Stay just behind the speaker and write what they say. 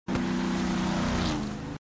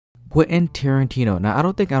Quentin Tarantino. Now, I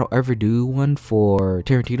don't think I'll ever do one for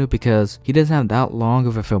Tarantino because he doesn't have that long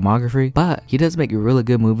of a filmography, but he does make really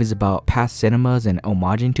good movies about past cinemas and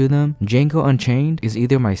homaging to them. Django Unchained is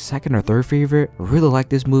either my second or third favorite. I really like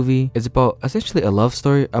this movie. It's about essentially a love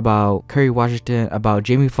story about Kerry Washington, about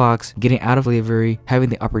Jamie Foxx getting out of slavery, having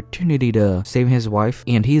the opportunity to save his wife,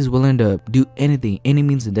 and he's willing to do anything, any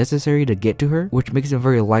means necessary to get to her, which makes him a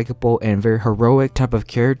very likable and very heroic type of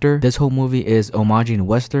character. This whole movie is homaging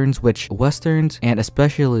westerns, which westerns, and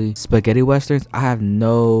especially spaghetti westerns, I have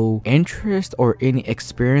no interest or any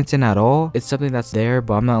experience in at all. It's something that's there,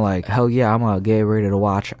 but I'm not like, hell yeah, I'm gonna get ready to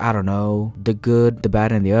watch, I don't know, The Good, The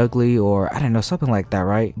Bad, and The Ugly, or I don't know, something like that,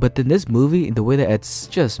 right? But then this movie, the way that it's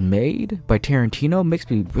just made by Tarantino, makes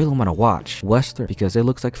me really want to watch western because it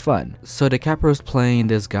looks like fun. So DiCaprio's playing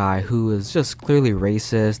this guy who is just clearly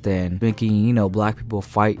racist and making, you know, black people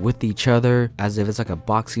fight with each other as if it's like a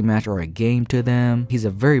boxing match or a game to them. He's a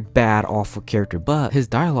very bad, awful character, but his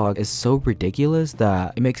dialogue is so ridiculous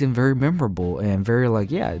that it makes him very memorable and very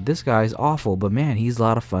like, yeah, this guy's awful, but man, he's a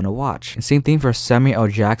lot of fun to watch. And same thing for Samuel L.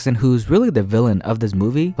 Jackson, who's really the villain of this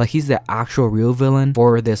movie. Like, he's the actual real villain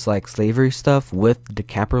for this like slavery stuff with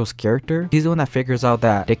DiCaprio's character. He's the one that figures out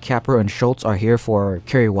that DiCaprio and Schultz are here for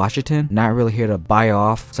Kerry Washington, not really here to buy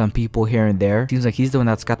off some people here and there. Seems like he's the one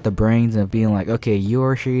that's got the brains of being like, okay,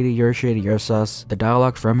 you're shady, you're sus. The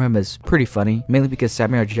dialogue from him is pretty funny, mainly because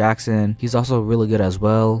Samuel L. Jackson, he's also really good as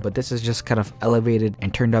well, but this is just kind of elevated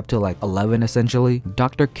and turned up to like 11 essentially.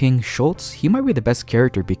 Dr. King Schultz, he might be the best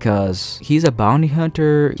character because he's a bounty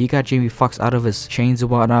hunter. He got Jamie Foxx out of his chains and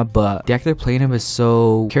whatnot, but the actor playing him is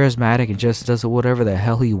so charismatic and just does whatever the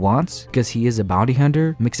hell he wants because he is a bounty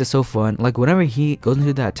hunter. Makes it so fun. Like, whenever he goes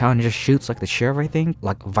into that town and just shoots like the sheriff, I think,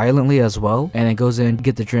 like violently as well, and then goes in,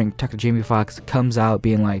 gets the drink, talk to Jamie Foxx, comes out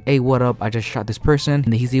being like, hey, what up, I just shot this person, and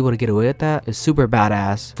then he's able to get away with that. It's super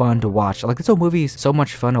badass, fun to watch. Like, this whole movie is so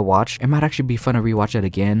much fun to watch. It might actually be fun to rewatch it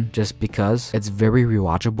again just because it's very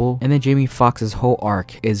rewatchable. And then Jamie Foxx's whole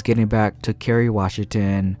arc is getting back to Kerry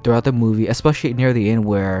Washington throughout the movie, especially near the end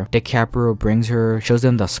where DiCaprio brings her, shows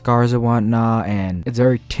them the scars and whatnot, and it's a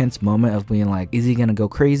very tense moment of being like, is he gonna go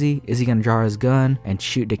crazy? Is he gonna draw his gun and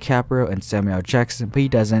shoot DiCaprio and Samuel L. Jackson? But he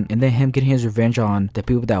doesn't. And then him getting his revenge on the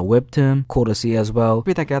people that whipped him, cool to see as well.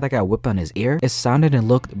 That guy that got whipped on his ear, it sounded and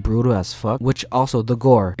looked brutal as fuck. Which also, the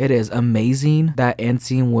gore, it is amazing. That end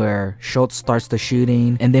scene where Schultz starts the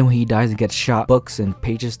shooting, and then when he dies and gets shot, books and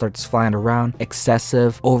pages starts flying around.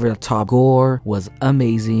 Excessive, over the top gore was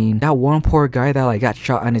amazing. That one poor guy that like got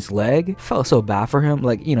shot on his leg, felt so bad for him.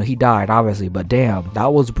 Like, you know, he died obviously, but damn,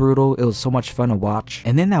 that was brutal. It was so much fun to watch.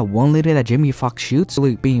 And then that one lady that Jamie Foxx shoots,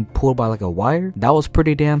 like being pulled by like a wire, that was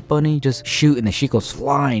pretty damn funny. Just shoot and then she goes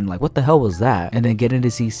flying. Like, what the hell was that? And then getting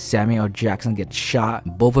to see Samuel L. Jackson get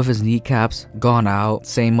shot, both of his kneecaps gone out,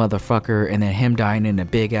 same motherfucker, and then him dying in a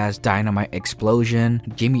big ass dynamite explosion.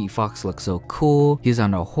 Jamie Foxx looks so cool. He's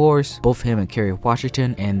on a horse, both him and Kerry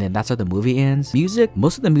Washington, and then that's how the movie ends. Music,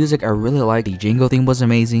 most of the music I really like. The Django theme was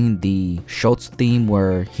amazing. The Schultz theme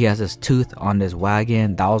where he has his tooth on his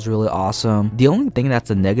wagon, that was really awesome. The only thing that's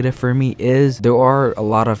a negative for me is there are a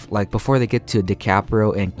lot of, like, before they get to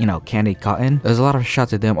DiCaprio and, you know, Candy Cotton, there's a lot of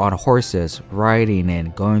shots of them on horses riding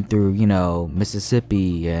and going through, you know,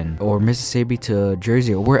 Mississippi or Mississippi to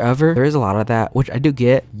Jersey or wherever. There is a lot of that, which I do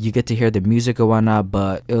get. You get to hear the music and whatnot,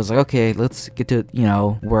 but it was like, okay, let's get to, you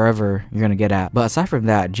know, wherever you're gonna get at. But aside from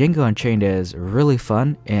that, Django Unchained is really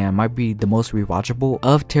fun and might be the most rewatchable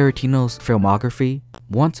of Tarantino's filmography.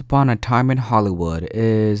 Once Upon a Time in Hollywood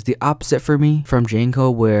is the opposite for me from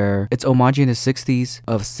Django, where it's homaging the 60s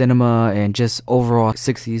of cinema and just overall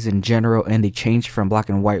 60s in general, and they changed from black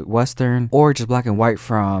and white western or just black and white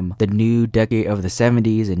from the new decade of the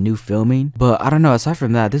 70s and new filming. But I don't know, aside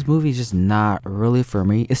from that, this movie is just not really for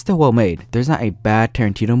me. It's still well made. There's not a bad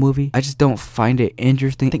Tarantino movie. I just don't find it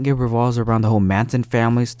interesting. I think it revolves around the whole Manson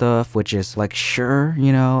family stuff, which is like, sure,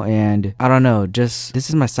 you know, and I don't know, just this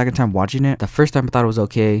is my second time watching it. The first time I thought it was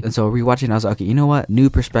okay, and so rewatching it, I was like, okay, you know what, new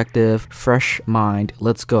perspective, fresh mind,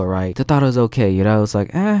 let's go, right? I thought it was okay, you know, it's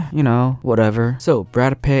like, you know, whatever. So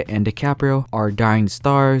Brad Pitt and DiCaprio are dying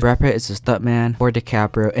stars. Brad Pitt is a stuntman for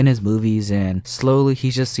DiCaprio in his movies, and slowly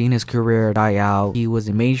he's just seen his career die out. He was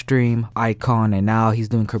a mainstream icon, and now he's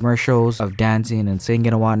doing commercials of dancing and singing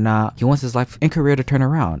and whatnot. He wants his life and career to turn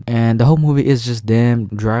around, and the whole movie is just them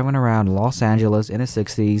driving around Los Angeles in the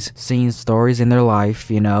 60s, seeing stories in their life,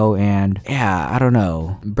 you know, and yeah, I don't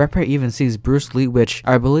know. Brad Pitt even sees Bruce Lee, which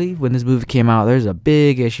I believe when this movie came out, there's a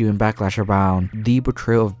big issue and backlash around the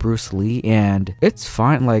portrayal of Bruce Lee, and it's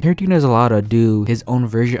fine. Like, Tarantino is allowed to do his own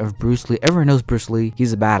version of Bruce Lee. Everyone knows Bruce Lee,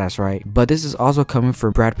 he's a badass, right? But this is also coming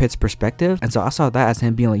from Brad Pitt's perspective, and so I saw that as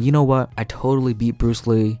him being like, you know what, I totally beat Bruce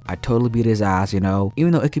Lee, I totally beat his ass, you know,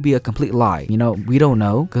 even though it could be a complete lie, you know, we don't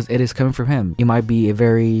know because it is coming from him. It might be a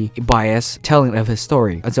very biased telling of his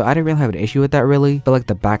story, and so I didn't really have an issue with that really, but like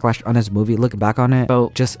the backlash on this movie, looking back on it,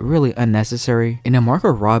 felt just really unnecessary. And then Margot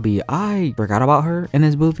Robbie, I forgot about her in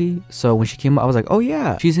this movie, so when she came out I was like, oh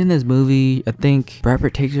yeah, she's in this movie. I think Brad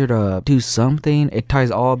Pitt takes her to do something. It ties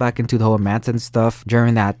all back into the whole Manson stuff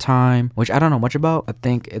during that time, which I don't know much about. I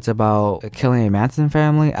think it's about killing a Manson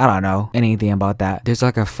family. I don't know anything about that. There's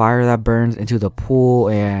like a fire that burns into the pool,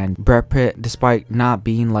 and Brad Pitt, despite not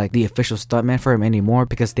being like the official stuntman for him anymore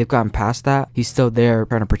because they've gotten past that, he's still there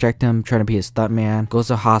trying to protect him, trying to be his stuntman. Goes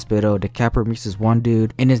to the hospital. DiCaprio meets this one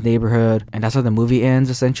dude in his neighborhood, and that's how the movie ends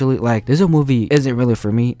essentially. Like, this movie isn't really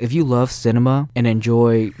for me. If you love cinema and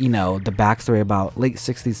enjoy, you know, the backstory about late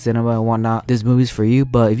 60s cinema and whatnot, this movie's for you.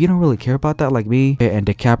 But if you don't really care about that like me, and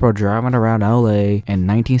DiCaprio driving around LA in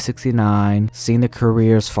 1969, seeing the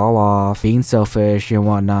careers fall off, being selfish and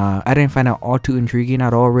whatnot, I didn't find it all too intriguing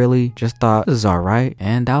at all really. Just thought this is alright.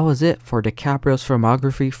 And that was it for DiCaprio's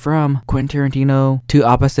filmography from Quentin Tarantino. Two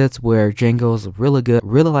opposites where Django's really good,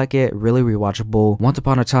 really like it, really rewatchable. Once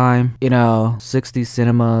Upon a Time, you know, 60s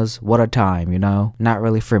cinemas, what a time, you know, not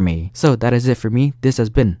really for me. So that is it for me. This has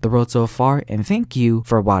been The Road So Far, and thank you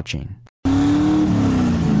for watching.